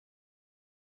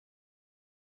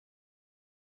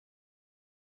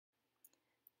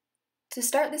To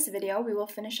start this video, we will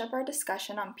finish up our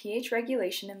discussion on pH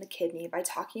regulation in the kidney by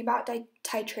talking about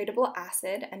titratable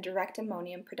acid and direct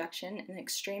ammonium production in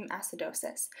extreme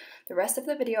acidosis. The rest of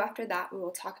the video after that, we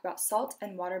will talk about salt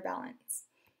and water balance.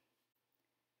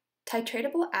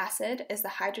 Titratable acid is the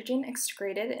hydrogen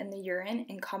excreted in the urine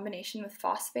in combination with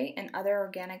phosphate and other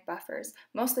organic buffers,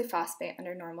 mostly phosphate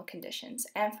under normal conditions,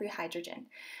 and free hydrogen.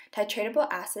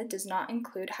 Titratable acid does not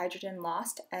include hydrogen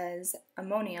lost as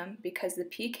ammonium because the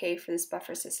pK for this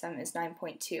buffer system is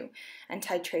 9.2, and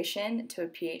titration to a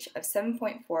pH of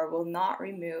 7.4 will not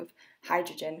remove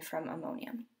hydrogen from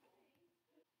ammonium.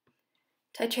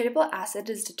 Titratable acid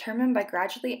is determined by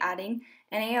gradually adding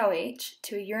NaOH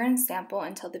to a urine sample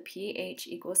until the pH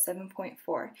equals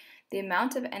 7.4. The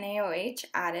amount of NaOH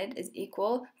added is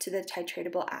equal to the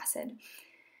titratable acid.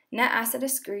 Net acid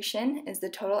excretion is the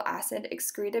total acid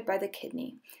excreted by the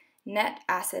kidney. Net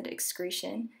acid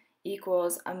excretion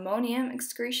equals ammonium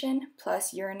excretion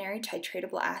plus urinary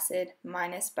titratable acid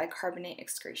minus bicarbonate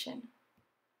excretion.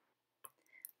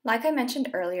 Like I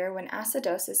mentioned earlier, when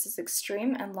acidosis is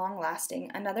extreme and long-lasting,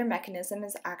 another mechanism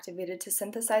is activated to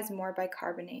synthesize more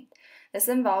bicarbonate. This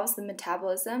involves the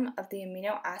metabolism of the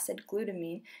amino acid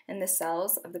glutamine in the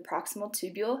cells of the proximal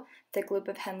tubule, thick loop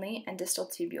of Henle, and distal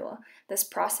tubule. This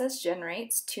process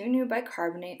generates 2 new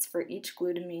bicarbonates for each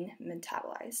glutamine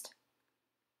metabolized.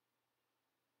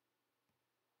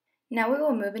 Now we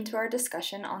will move into our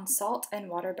discussion on salt and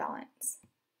water balance.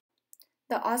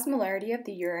 The osmolarity of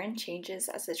the urine changes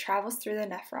as it travels through the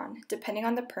nephron, depending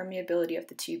on the permeability of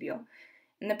the tubule.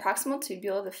 In the proximal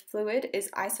tubule, the fluid is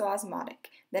isoosmotic,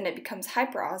 then it becomes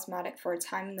hyperosmotic for a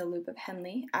time in the loop of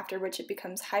Henle, after which it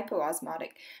becomes hypoosmotic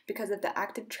because of the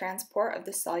active transport of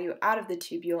the solute out of the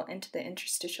tubule into the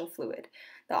interstitial fluid.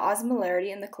 The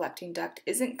osmolarity in the collecting duct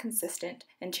isn't consistent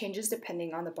and changes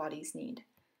depending on the body's need.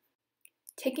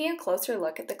 Taking a closer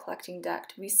look at the collecting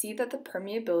duct, we see that the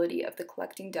permeability of the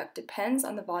collecting duct depends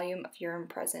on the volume of urine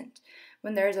present.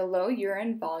 When there is a low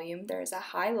urine volume, there is a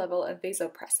high level of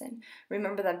vasopressin.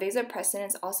 Remember that vasopressin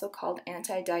is also called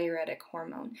antidiuretic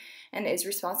hormone and is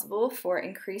responsible for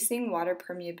increasing water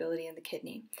permeability in the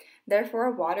kidney.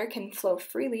 Therefore, water can flow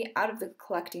freely out of the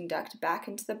collecting duct back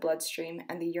into the bloodstream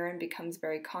and the urine becomes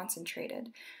very concentrated.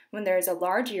 When there is a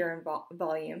large urine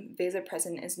volume,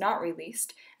 vasopressin is not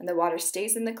released and the water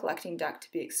stays in the collecting duct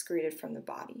to be excreted from the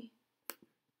body.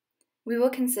 We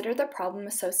will consider the problem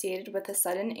associated with a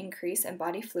sudden increase in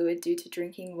body fluid due to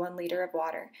drinking 1 liter of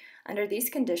water. Under these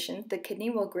conditions, the kidney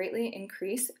will greatly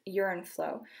increase urine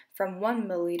flow from 1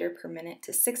 milliliter per minute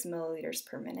to 6 milliliters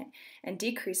per minute and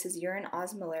decreases urine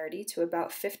osmolarity to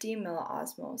about 50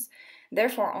 milliosmoles.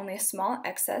 Therefore, only a small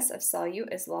excess of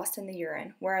solute is lost in the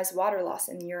urine, whereas water loss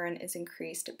in the urine is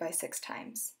increased by 6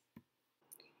 times.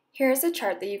 Here is a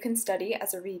chart that you can study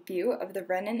as a review of the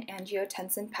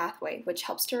renin-angiotensin pathway, which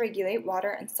helps to regulate water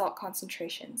and salt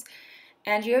concentrations.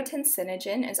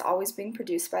 Angiotensinogen is always being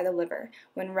produced by the liver.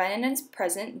 When renin is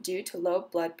present due to low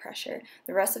blood pressure,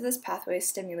 the rest of this pathway is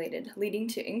stimulated, leading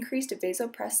to increased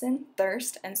vasopressin,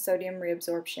 thirst, and sodium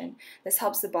reabsorption. This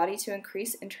helps the body to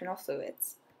increase internal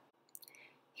fluids.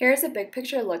 Here is a big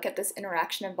picture look at this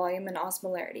interaction of volume and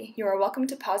osmolarity. You are welcome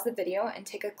to pause the video and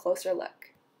take a closer look.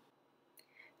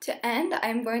 To end, I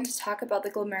am going to talk about the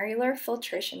glomerular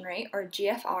filtration rate, or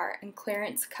GFR, and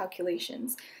clearance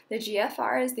calculations. The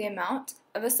GFR is the amount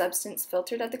of a substance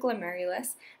filtered at the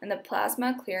glomerulus, and the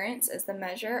plasma clearance is the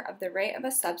measure of the rate of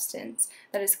a substance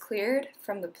that is cleared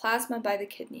from the plasma by the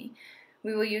kidney.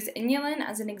 We will use inulin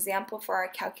as an example for our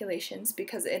calculations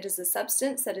because it is a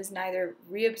substance that is neither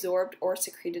reabsorbed or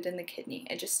secreted in the kidney.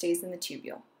 It just stays in the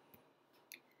tubule.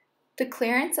 The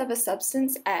clearance of a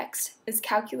substance X is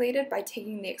calculated by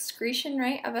taking the excretion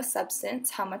rate of a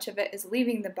substance, how much of it is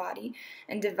leaving the body,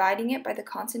 and dividing it by the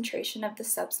concentration of the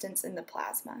substance in the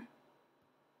plasma.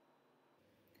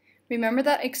 Remember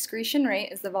that excretion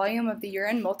rate is the volume of the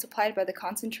urine multiplied by the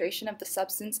concentration of the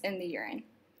substance in the urine.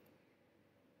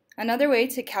 Another way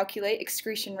to calculate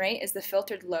excretion rate is the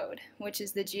filtered load, which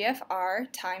is the GFR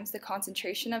times the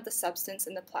concentration of the substance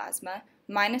in the plasma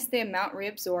minus the amount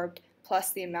reabsorbed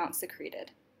plus the amount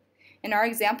secreted. In our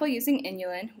example using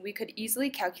inulin, we could easily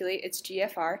calculate its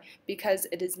GFR because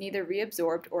it is neither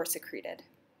reabsorbed or secreted.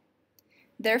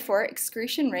 Therefore,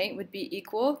 excretion rate would be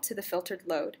equal to the filtered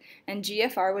load, and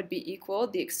GFR would be equal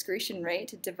to the excretion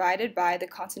rate divided by the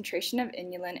concentration of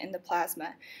inulin in the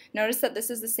plasma. Notice that this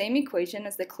is the same equation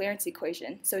as the clearance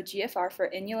equation, so GFR for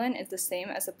inulin is the same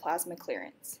as the plasma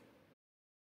clearance.